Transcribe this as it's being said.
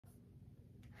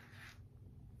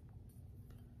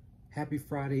Happy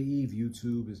Friday Eve,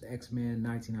 YouTube. It's X-Man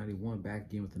 1991 back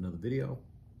again with another video.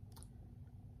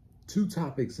 Two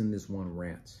topics in this one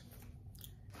rant.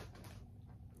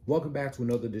 Welcome back to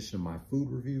another edition of my food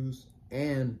reviews,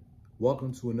 and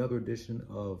welcome to another edition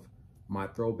of my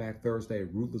Throwback Thursday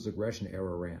Ruthless Aggression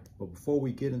Era rant. But before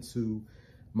we get into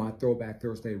my Throwback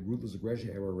Thursday Ruthless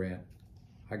Aggression Era rant,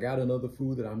 I got another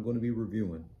food that I'm going to be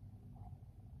reviewing.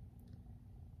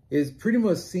 It pretty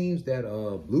much seems that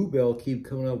Bluebell keep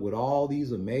coming up with all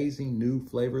these amazing new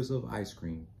flavors of ice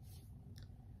cream.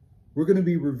 We're going to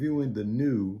be reviewing the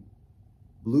new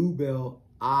Bluebell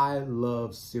I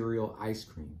Love Cereal Ice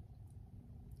Cream.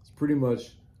 It's pretty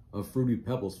much a Fruity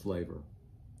Pebbles flavor.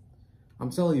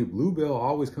 I'm telling you, Bluebell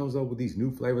always comes up with these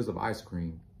new flavors of ice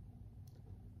cream.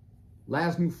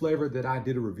 Last new flavor that I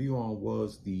did a review on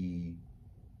was the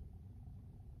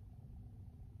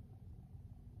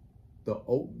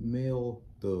oatmeal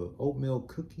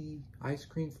cookie ice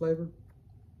cream flavor.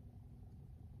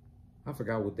 I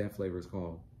forgot what that flavor is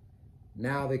called.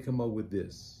 Now they come up with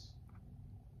this,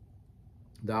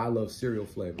 the I Love Cereal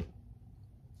flavor.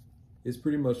 It's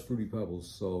pretty much Fruity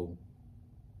Pebbles. So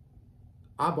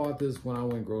I bought this when I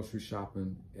went grocery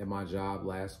shopping at my job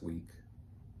last week,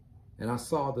 and I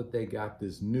saw that they got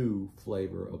this new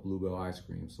flavor of Bluebell ice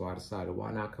cream. So I decided,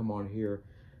 why not come on here,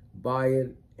 buy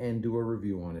it, and do a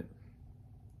review on it.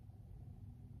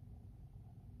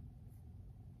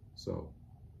 So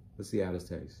let's see how this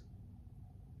tastes.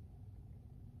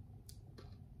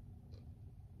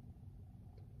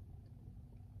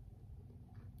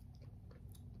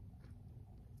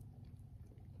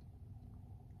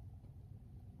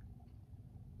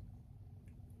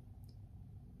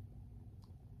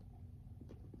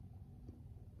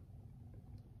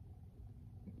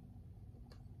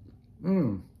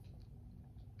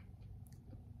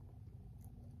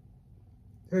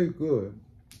 Tastes good.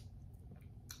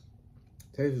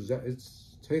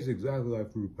 Tastes exactly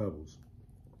like Fruity Pebbles.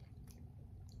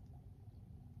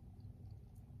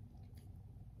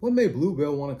 What made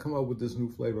Bluebell want to come up with this new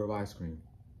flavor of ice cream?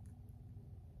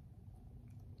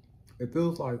 It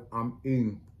feels like I'm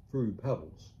eating Fruity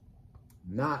Pebbles,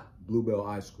 not Bluebell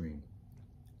ice cream.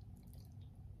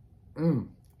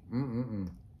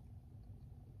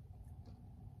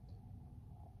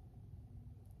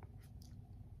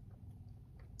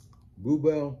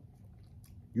 Bluebell,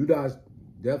 you guys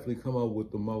definitely come up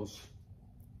with the most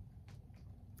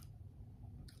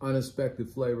unexpected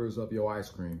flavors of your ice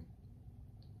cream.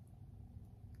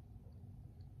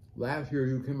 Last year,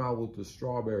 you came out with the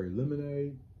strawberry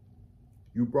lemonade.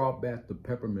 You brought back the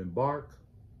peppermint bark.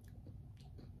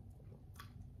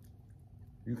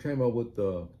 You came up with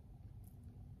the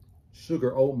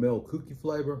sugar oatmeal cookie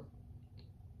flavor.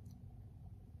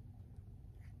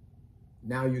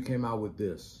 Now you came out with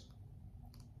this.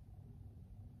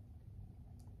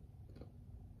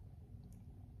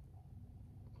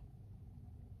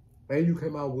 And you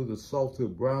came out with a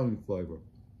salted brownie flavor.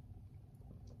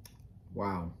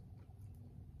 Wow.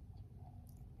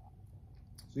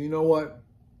 So you know what?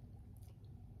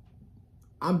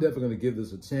 I'm definitely going to give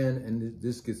this a 10, and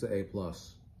this gets an A+.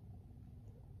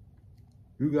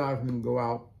 You guys can go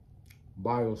out,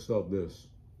 buy yourself this.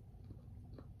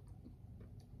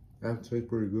 That tastes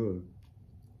pretty good.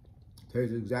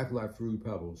 Tastes exactly like Fruity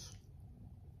Pebbles.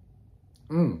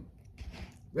 Damn,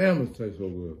 this tastes so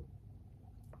good.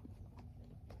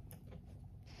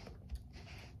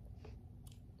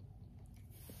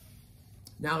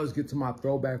 Now let's get to my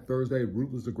Throwback Thursday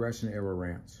Ruthless Aggression Era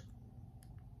rant.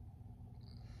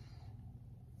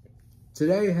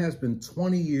 Today has been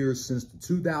 20 years since the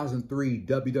 2003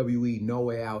 WWE No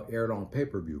Way Out aired on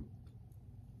pay-per-view.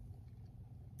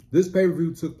 This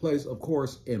pay-per-view took place, of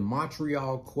course, in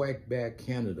Montreal, Quebec,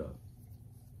 Canada.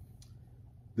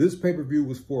 This pay-per-view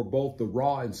was for both the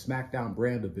Raw and SmackDown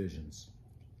brand divisions.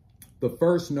 The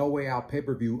first No Way Out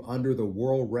pay-per-view under the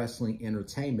World Wrestling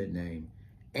Entertainment name,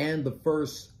 and the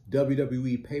first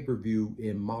WWE pay-per-view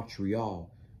in Montreal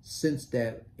since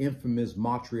that infamous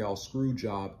Montreal screw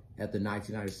job at the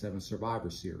 1997 Survivor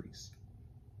Series.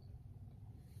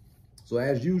 So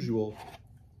as usual,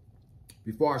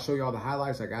 before I show y'all the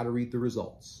highlights, I gotta read the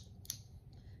results.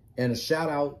 And a shout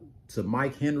out to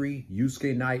Mike Henry,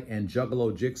 Yusuke Knight, and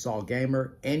Juggalo Jigsaw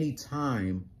Gamer.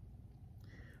 Anytime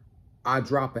I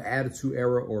drop an Attitude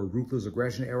Era or Ruthless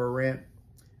Aggression Era rant,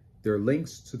 their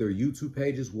links to their YouTube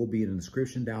pages will be in the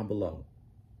description down below.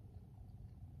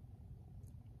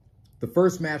 The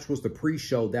first match was the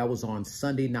pre-show that was on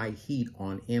Sunday Night Heat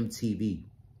on MTV.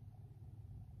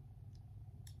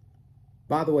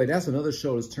 By the way, that's another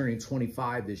show that's turning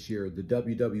 25 this year, the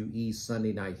WWE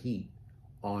Sunday Night Heat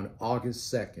on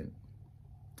August 2nd.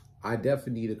 I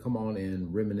definitely need to come on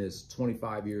and reminisce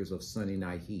 25 years of Sunday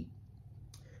Night Heat.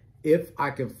 If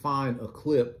I can find a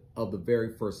clip of the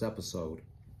very first episode.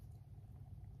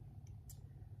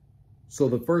 So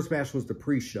the first match was the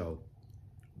pre-show.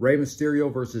 Rey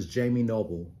Mysterio versus Jamie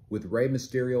Noble, with Rey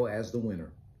Mysterio as the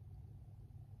winner.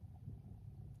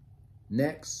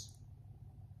 Next,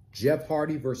 Jeff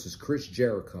Hardy versus Chris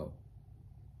Jericho.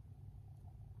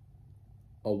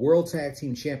 A World Tag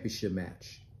Team Championship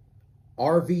match.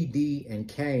 RVD and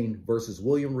Kane versus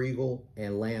William Regal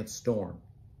and Lance Storm.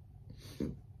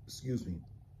 Excuse me.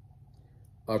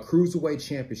 A Cruiserweight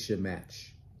Championship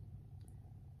match.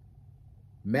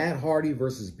 Matt Hardy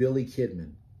versus Billy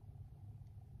Kidman.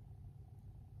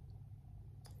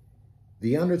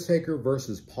 The Undertaker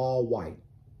versus Paul White.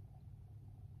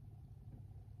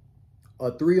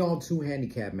 A 3-on-2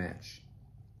 handicap match.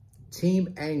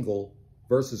 Team Angle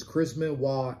versus Chris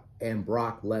Benoit and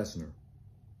Brock Lesnar.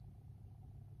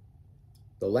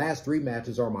 The last 3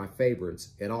 matches are my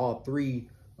favorites, and all 3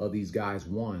 of these guys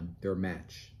won their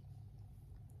match.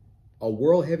 A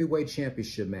World Heavyweight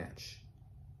Championship match.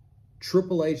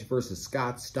 Triple H versus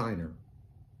Scott Steiner.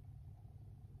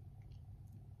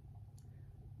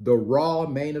 The Raw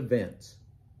main event.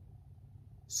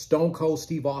 Stone Cold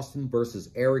Steve Austin versus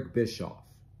Eric Bischoff.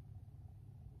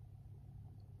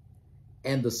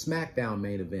 And the SmackDown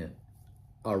main event.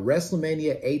 A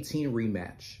WrestleMania 18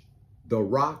 rematch. The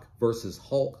Rock versus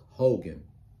Hulk Hogan.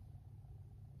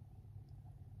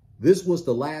 This was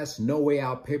the last No Way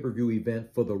Out pay-per-view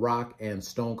event for The Rock and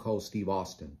Stone Cold Steve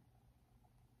Austin.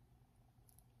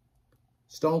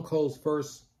 Stone Cold's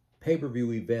first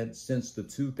pay-per-view event since the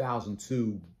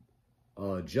 2002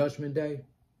 Judgment Day.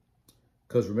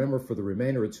 Because remember, for the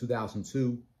remainder of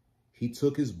 2002, he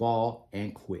took his ball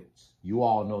and quit. You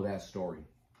all know that story.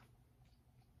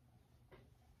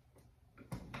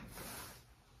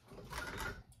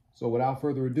 So without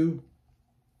further ado,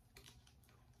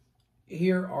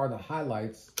 here are the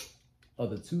highlights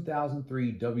of the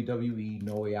 2003 WWE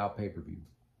No Way Out pay-per-view.